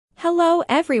Hello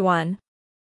everyone.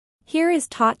 Here is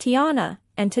Tatiana,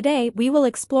 and today we will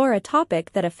explore a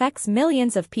topic that affects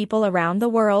millions of people around the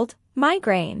world,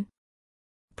 migraine.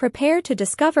 Prepare to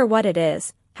discover what it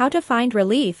is, how to find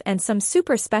relief and some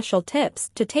super special tips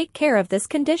to take care of this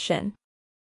condition.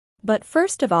 But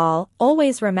first of all,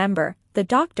 always remember, the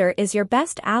doctor is your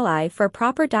best ally for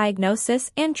proper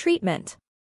diagnosis and treatment.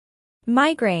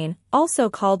 Migraine, also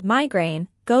called migraine,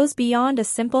 goes beyond a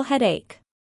simple headache.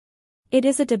 It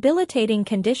is a debilitating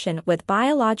condition with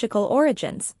biological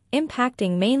origins,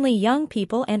 impacting mainly young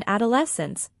people and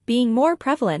adolescents, being more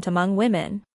prevalent among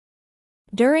women.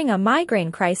 During a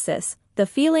migraine crisis, the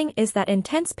feeling is that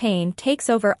intense pain takes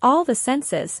over all the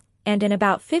senses, and in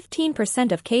about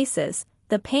 15% of cases,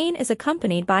 the pain is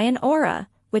accompanied by an aura,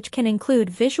 which can include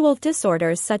visual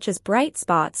disorders such as bright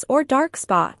spots or dark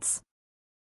spots.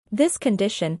 This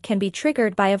condition can be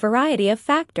triggered by a variety of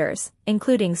factors,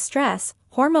 including stress,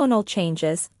 hormonal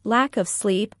changes, lack of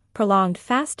sleep, prolonged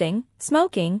fasting,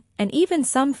 smoking, and even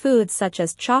some foods such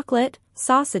as chocolate,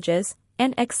 sausages,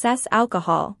 and excess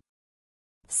alcohol.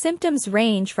 Symptoms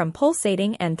range from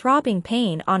pulsating and throbbing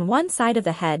pain on one side of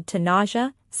the head to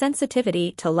nausea,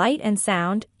 sensitivity to light and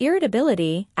sound,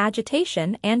 irritability,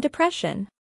 agitation, and depression.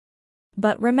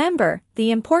 But remember,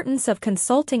 the importance of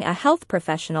consulting a health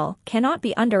professional cannot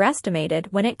be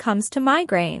underestimated when it comes to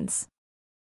migraines.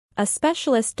 A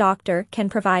specialist doctor can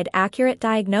provide accurate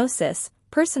diagnosis,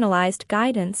 personalized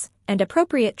guidance, and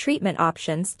appropriate treatment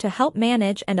options to help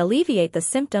manage and alleviate the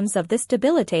symptoms of this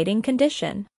debilitating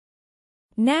condition.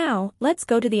 Now, let's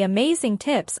go to the amazing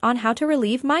tips on how to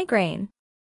relieve migraine.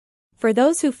 For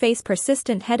those who face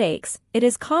persistent headaches, it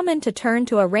is common to turn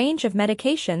to a range of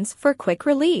medications for quick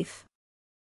relief.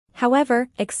 However,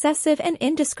 excessive and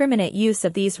indiscriminate use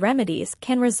of these remedies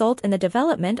can result in the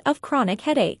development of chronic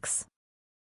headaches.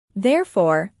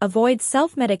 Therefore, avoid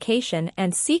self-medication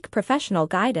and seek professional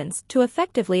guidance to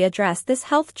effectively address this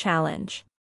health challenge.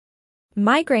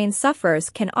 Migraine sufferers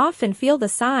can often feel the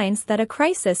signs that a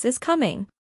crisis is coming.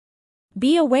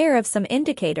 Be aware of some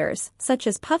indicators, such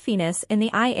as puffiness in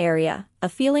the eye area, a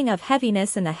feeling of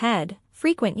heaviness in the head,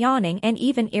 frequent yawning, and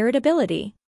even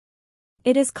irritability.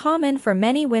 It is common for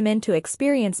many women to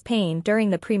experience pain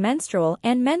during the premenstrual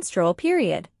and menstrual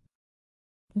period.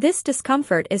 This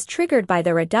discomfort is triggered by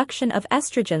the reduction of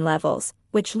estrogen levels,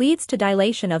 which leads to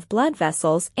dilation of blood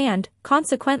vessels and,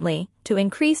 consequently, to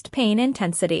increased pain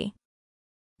intensity.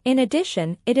 In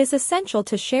addition, it is essential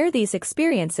to share these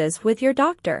experiences with your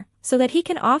doctor, so that he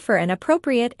can offer an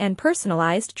appropriate and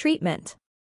personalized treatment.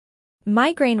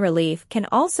 Migraine relief can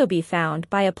also be found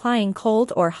by applying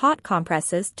cold or hot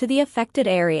compresses to the affected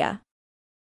area.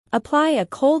 Apply a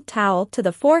cold towel to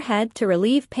the forehead to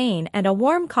relieve pain and a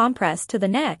warm compress to the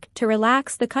neck to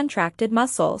relax the contracted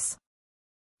muscles.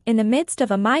 In the midst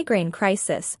of a migraine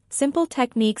crisis, simple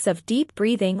techniques of deep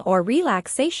breathing or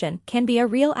relaxation can be a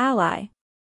real ally.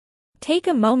 Take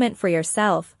a moment for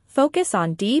yourself, focus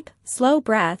on deep, slow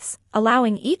breaths,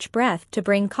 allowing each breath to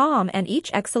bring calm and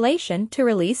each exhalation to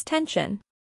release tension.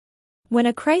 When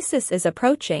a crisis is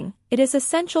approaching, it is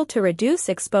essential to reduce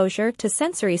exposure to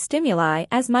sensory stimuli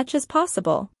as much as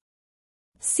possible.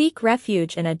 Seek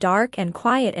refuge in a dark and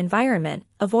quiet environment,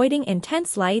 avoiding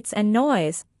intense lights and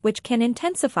noise, which can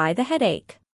intensify the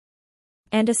headache.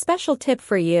 And a special tip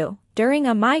for you, during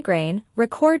a migraine,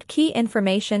 record key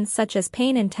information such as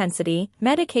pain intensity,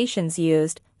 medications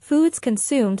used, foods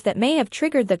consumed that may have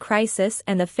triggered the crisis,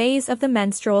 and the phase of the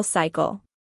menstrual cycle.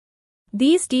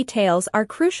 These details are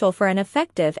crucial for an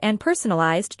effective and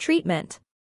personalized treatment.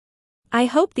 I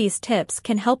hope these tips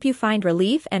can help you find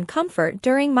relief and comfort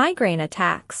during migraine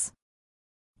attacks.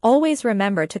 Always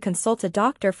remember to consult a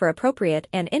doctor for appropriate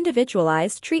and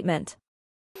individualized treatment.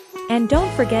 And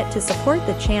don't forget to support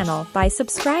the channel by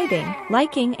subscribing,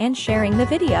 liking, and sharing the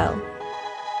video.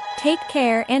 Take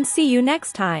care and see you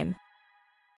next time.